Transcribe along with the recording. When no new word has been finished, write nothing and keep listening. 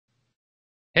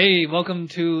Hey, welcome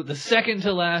to the second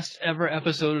to last ever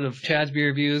episode of Chad's Beer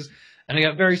Reviews. And I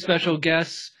got very special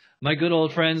guests, my good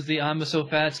old friends, the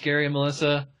imasofat, Gary and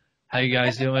Melissa. How you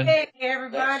guys doing? Hey,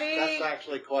 everybody. That's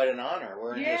actually quite an honor.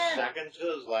 We're in his second to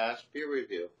his last beer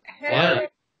review. Hey.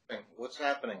 What's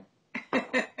happening?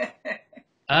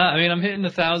 I'm hitting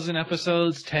 1,000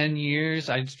 episodes, 10 years.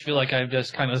 I feel like I've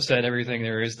just kind of said everything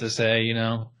there is to say, you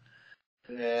know?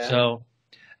 Yeah. So,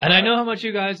 and I know how much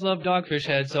you guys love Dogfish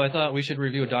Head, so I thought we should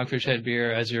review a Dogfish Head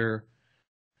beer as your,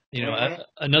 another.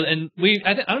 And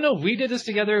I don't know if we did this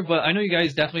together, but I know you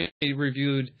guys definitely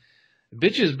reviewed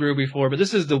Bitches Brew before, but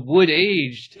this is the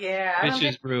wood-aged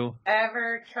Bitches Brew.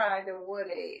 Ever tried the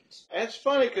wood-aged? It's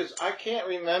funny because I can't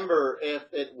remember if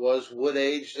it was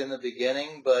wood-aged in the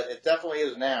beginning, but it definitely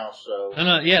is now, so.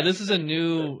 Yeah, this is a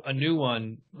new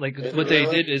one. Like, what they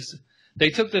did is they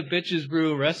took the Bitches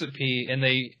Brew recipe and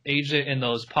they aged it in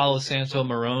those Palo Santo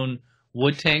Marron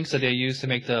wood tanks that they use to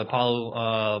make the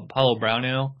Palo Brown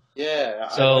Ale. Yeah.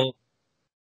 So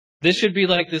this should be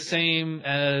like the same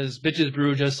as Bitches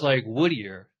Brew, just like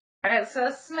woodier. Alright,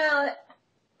 so smell it.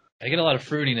 I get a lot of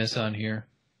fruitiness on here.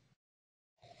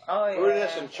 Oh, yeah.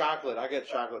 Fruitiness and chocolate. I get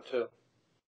chocolate too.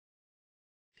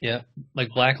 Yeah,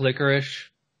 like black licorice.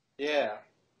 Yeah.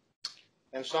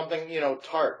 And something,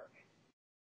 tart.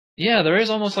 Yeah, there is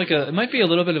almost like it might be a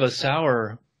little bit of a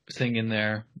sour thing in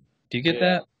there. Do you get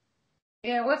that?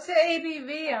 Yeah, what's the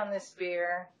ABV on this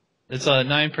beer? It's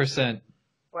 9%.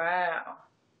 Wow.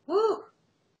 Woo!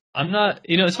 I'm not,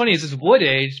 it's funny, it's just wood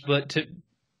aged, but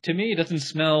to me, it doesn't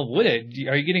smell wood aged.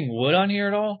 Are you getting wood on here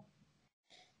at all?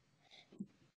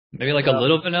 Maybe like a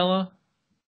little vanilla?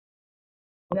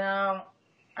 No.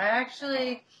 I'm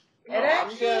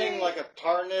getting like a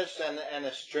tartness and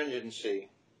a stringency.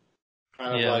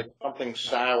 Kind of like something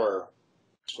sour,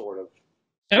 sort of.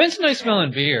 I mean, it's a nice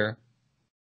smelling beer.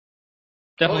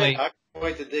 Definitely. I can't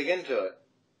wait to dig into it.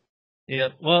 Yeah,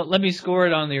 well, let me score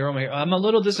it on the aroma here. I'm a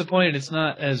little disappointed it's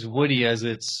not as woody as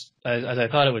as I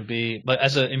thought it would be, but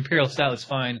as an imperial stout, it's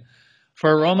fine.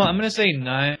 For aroma, I'm going to say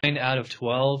 9 out of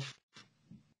 12.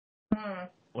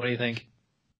 What do you think?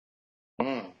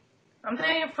 I'm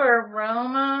thinking for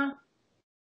aroma,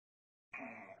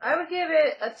 I would give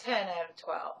it a 10 out of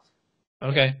 12.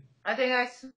 Okay. I think I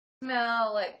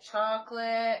smell like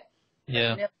chocolate,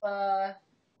 vanilla,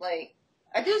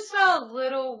 I do smell a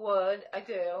little wood. I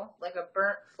do, like a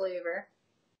burnt flavor.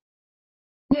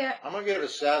 Yeah. I'm going to give it a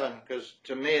 7 because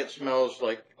to me it smells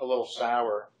like a little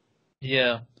sour.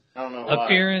 Yeah. I don't know why.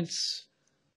 Appearance,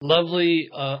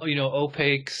 lovely,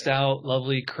 opaque stout,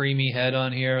 lovely creamy head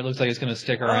on here. It looks like it's going to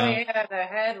stick around. Oh, yeah, the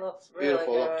head looks really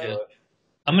Beautiful good. Yeah.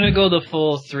 I'm going to go the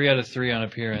full 3 out of 3 on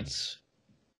appearance.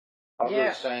 I'll do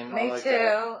the same. Me like too.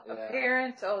 That. Yeah.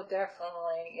 Appearance, oh,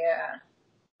 definitely, yeah.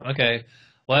 Okay.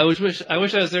 Well, I wish I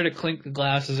was there to clink the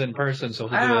glasses in person, so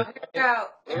we'll do it. Go.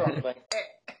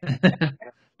 All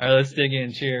right, let's dig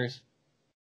in. Cheers.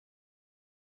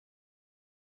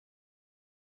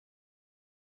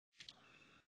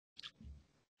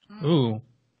 Ooh.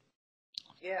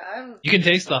 Yeah, You can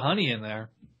taste the honey in there.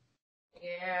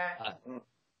 Yeah. Do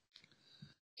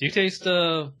you taste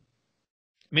they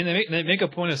make a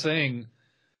point of saying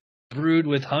brewed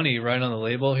with honey right on the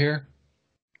label here.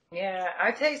 Yeah,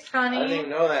 I taste honey. I didn't even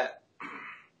know that.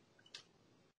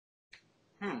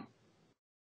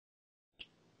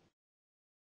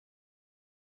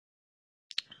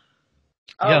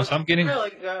 Yeah, so I'm getting really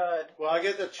good. Well, I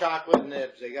get the chocolate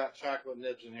nibs. They got chocolate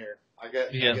nibs in here. I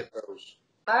get those.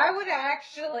 I would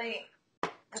actually,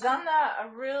 because I'm not a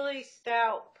really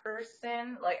stout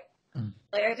person. Like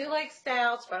I do like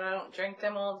stouts, but I don't drink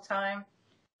them all the time.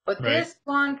 But this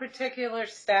one particular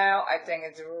stout, I think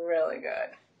it's really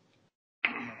good.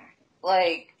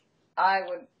 I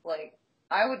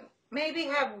would maybe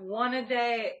have one a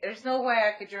day. There's no way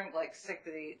I could drink like 6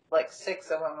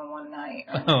 of them in one night.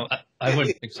 Oh, I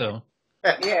wouldn't think so.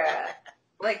 Yeah.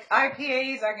 Like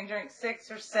IPAs, I can drink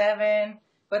 6 or 7.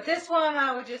 But this one,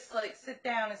 I would just sit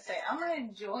down and say, I'm going to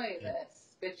enjoy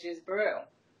this Bitches Brew.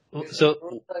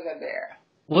 So, really good beer.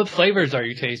 What flavors are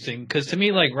you tasting? Because to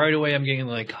me, right away, I'm getting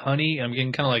honey. I'm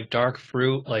getting kind of dark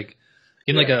fruit,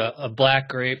 getting a black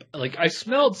grape. I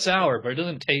smelled sour, but it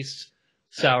doesn't taste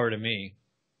sour to me.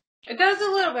 It does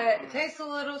a little bit. It tastes a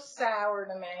little sour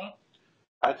to me.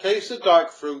 I taste the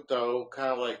dark fruit though,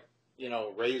 kind of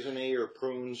raisiny or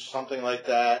prunes, something like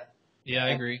that. Yeah, I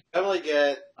agree.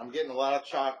 I'm getting a lot of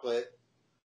chocolate.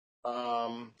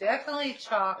 Definitely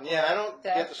chocolate. Yeah, I don't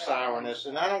get the sourness,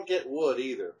 and I don't get wood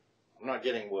either. I'm not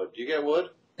getting wood. Do you get wood?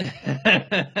 Hey,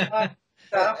 I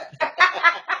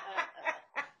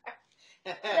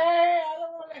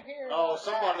don't want to hear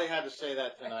somebody had to say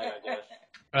that tonight, I guess.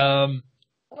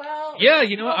 Yeah,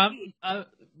 you know,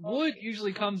 wood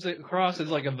usually comes across as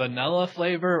like a vanilla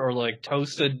flavor or like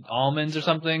toasted almonds or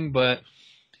something, but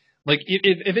like if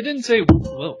it didn't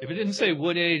say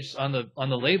wood aged on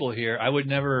the label here, I would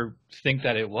never think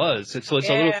that it was. So it's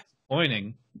a little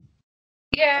disappointing.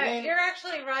 Yeah, you're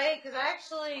actually right, because I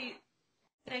actually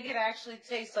think it actually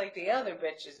tastes like the other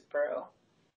bitches brew.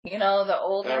 You know, the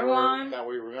older one that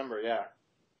we remember. Yeah.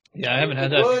 Yeah, I haven't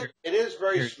had that. Wood, it is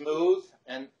very smooth,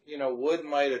 and you know, wood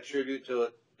might attribute to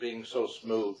it being so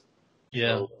smooth.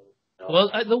 Yeah. So, you know.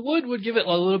 Well, the wood would give it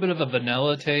a little bit of a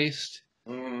vanilla taste.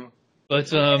 Mm-hmm.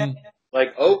 But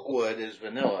like oak wood is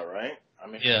vanilla, right? I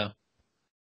mean. Yeah.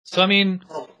 So I mean,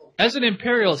 as an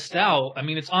imperial stout, I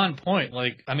mean it's on point.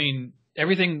 Like I mean,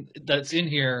 everything that's in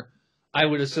here, I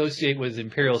would associate with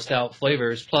imperial stout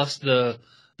flavors, plus the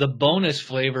bonus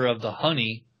flavor of the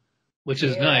honey, which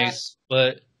is nice.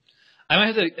 But I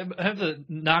might have to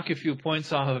knock a few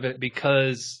points off of it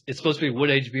because it's supposed to be wood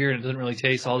aged beer and it doesn't really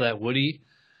taste all that woody.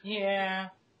 Yeah.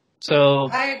 So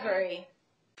I agree.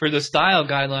 For the style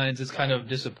guidelines, it's kind of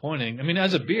disappointing. I mean,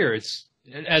 as a beer, as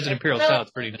an imperial stout,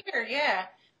 it's pretty nice. Yeah.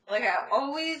 Like I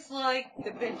always like the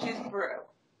bitches brew,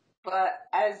 but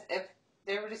as if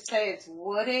they were to say it's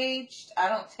wood aged, I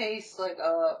don't taste like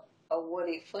a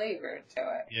woody flavor to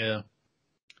it. Yeah.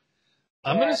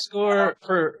 I'm going to score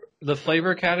for the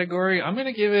flavor category. I'm going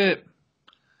to give it,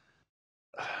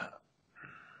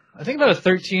 I think about a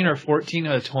 13 or 14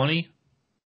 out of 20.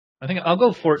 I think I'll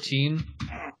go 14.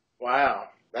 Wow.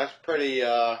 That's pretty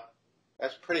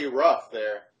rough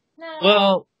there. No.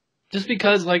 Well, just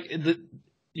because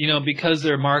because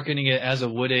they're marketing it as a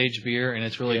wood aged beer and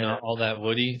it's really not all that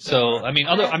woody. So, I mean,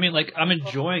 I'm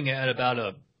enjoying it at about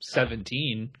a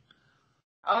 17.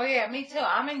 Oh yeah, me too.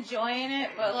 I'm enjoying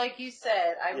it, but like you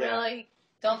said, I really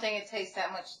don't think it tastes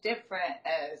that much different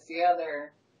as the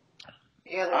other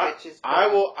bitches.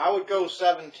 I would go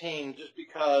 17 just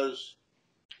because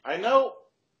I know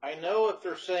if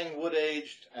they're saying wood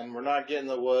aged and we're not getting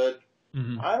the wood,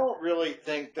 I don't really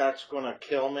think that's going to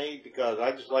kill me because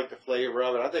I just like the flavor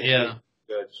of it. I think it's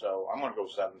good, so I'm going to go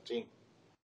 17.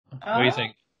 What do you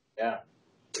think? Yeah.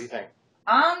 What do you think?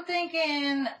 I'm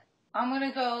thinking I'm going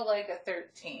to go like a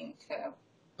 13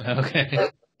 too. Okay.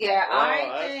 But, yeah,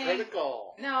 that's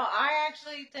critical. No, I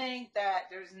actually think that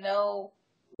there's no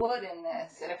wood in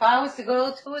this. And if I was to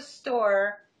go to a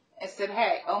store and said,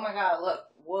 hey, oh my God, look,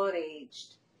 wood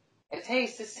aged. It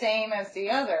tastes the same as the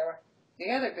other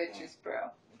bitches brew.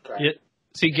 Okay. Yeah.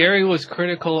 See, Gary was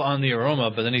critical on the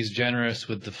aroma, but then he's generous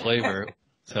with the flavor.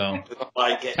 So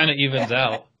like it. Kind of evens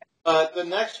out. The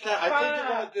next I think you're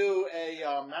going to do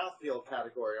a mouthfeel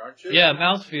category, aren't you? Yeah,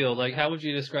 mouthfeel. Like, how would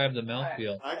you describe the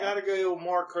mouthfeel? I got to go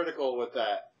more critical with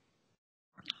that.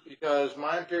 Because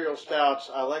my imperial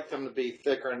stouts, I like them to be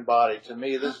thicker in body. To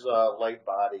me, this is a light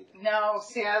bodied. No,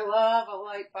 see, I love a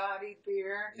light bodied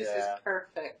beer. This is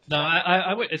perfect. No,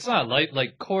 I would. It's not light.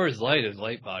 Like Coors Light is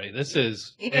light body. This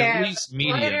is at least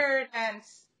medium. Lighter than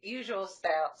usual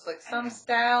stouts. Like some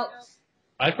stouts.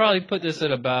 I'd probably put this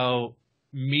at about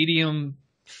medium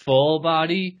full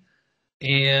body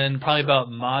and probably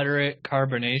about moderate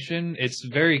carbonation. It's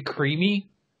very creamy.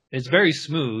 It's very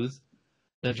smooth.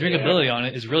 The drinkability on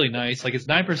it is really nice. Like, it's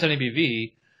 9%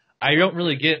 ABV. I don't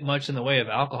really get much in the way of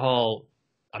alcohol.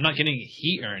 I'm not getting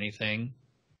heat or anything.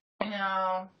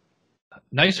 No.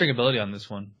 Nice drinkability on this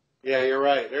one. Yeah, you're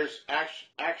right. There's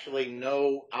actually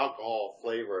no alcohol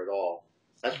flavor at all.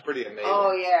 That's pretty amazing.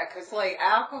 Oh, yeah, because, like,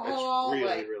 alcohol... It's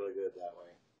really, really good that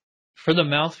way. For the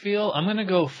mouthfeel, I'm going to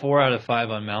go 4 out of 5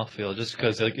 on mouthfeel just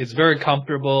because it's very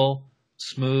comfortable,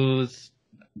 smooth.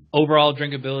 Overall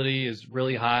drinkability is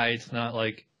really high. It's not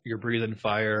like you're breathing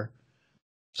fire.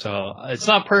 So it's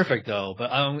not perfect though,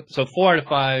 but so 4 out of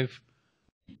 5.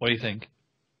 What do you think?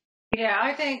 Yeah,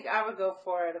 I think I would go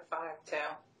 4 out of 5 too.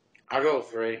 I'll go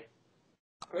 3.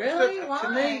 Really? Why? To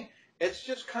me, it's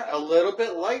just kind of a little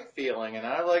bit light feeling, and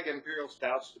I like imperial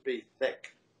stouts to be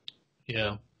thick.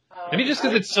 Yeah. Maybe just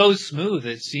because it's so smooth,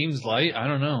 it seems light. I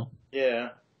don't know. Yeah.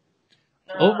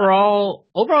 Overall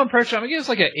impression, I'm gonna give this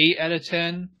like an 8 out of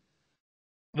 10.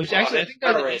 Which actually, I think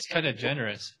that is kind of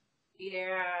generous.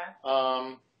 Yeah.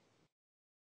 I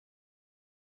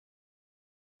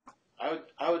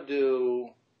would do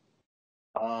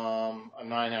a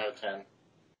 9 out of 10.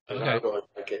 Okay. I really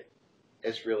like it.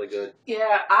 It's really good.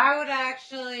 Yeah, I would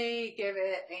actually give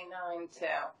it a 9 too.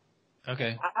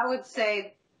 Okay. I would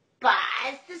say, buy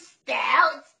the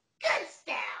stout, good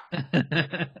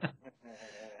stout.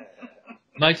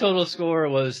 My total score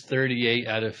was 38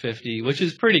 out of 50, which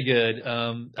is pretty good.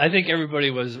 I think everybody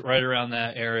was right around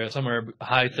that area, somewhere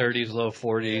high 30s, low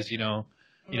 40s.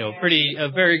 A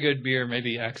very good beer,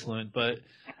 maybe excellent. But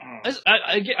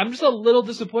I'm just a little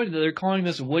disappointed that they're calling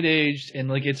this wood aged and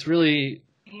like it's really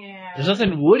there's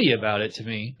nothing woody about it to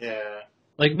me. Yeah.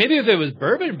 Like maybe if it was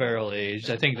bourbon barrel aged,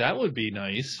 I think that would be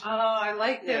nice. Oh, I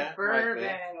like the bourbon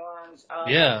ones. Oh.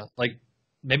 Yeah, like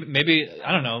maybe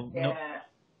I don't know. Yeah.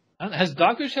 Has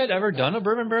Dogfish Head ever done a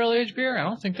bourbon barrel aged beer? I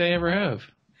don't think they ever have.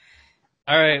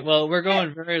 All right, well, we're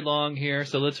going very long here,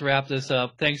 so let's wrap this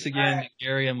up. Thanks again to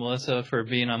Gary and Melissa for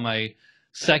being on my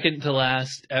second to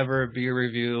last ever beer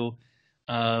review.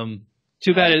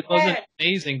 Too bad it wasn't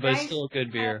amazing, but it's still a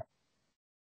good beer.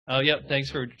 Oh, yep, thanks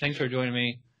for joining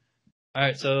me. All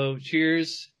right, so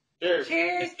cheers. Cheers.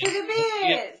 Cheers to the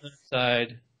beers.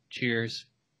 Side. Cheers.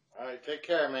 All right, take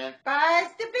care, man. Bye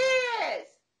to the beers.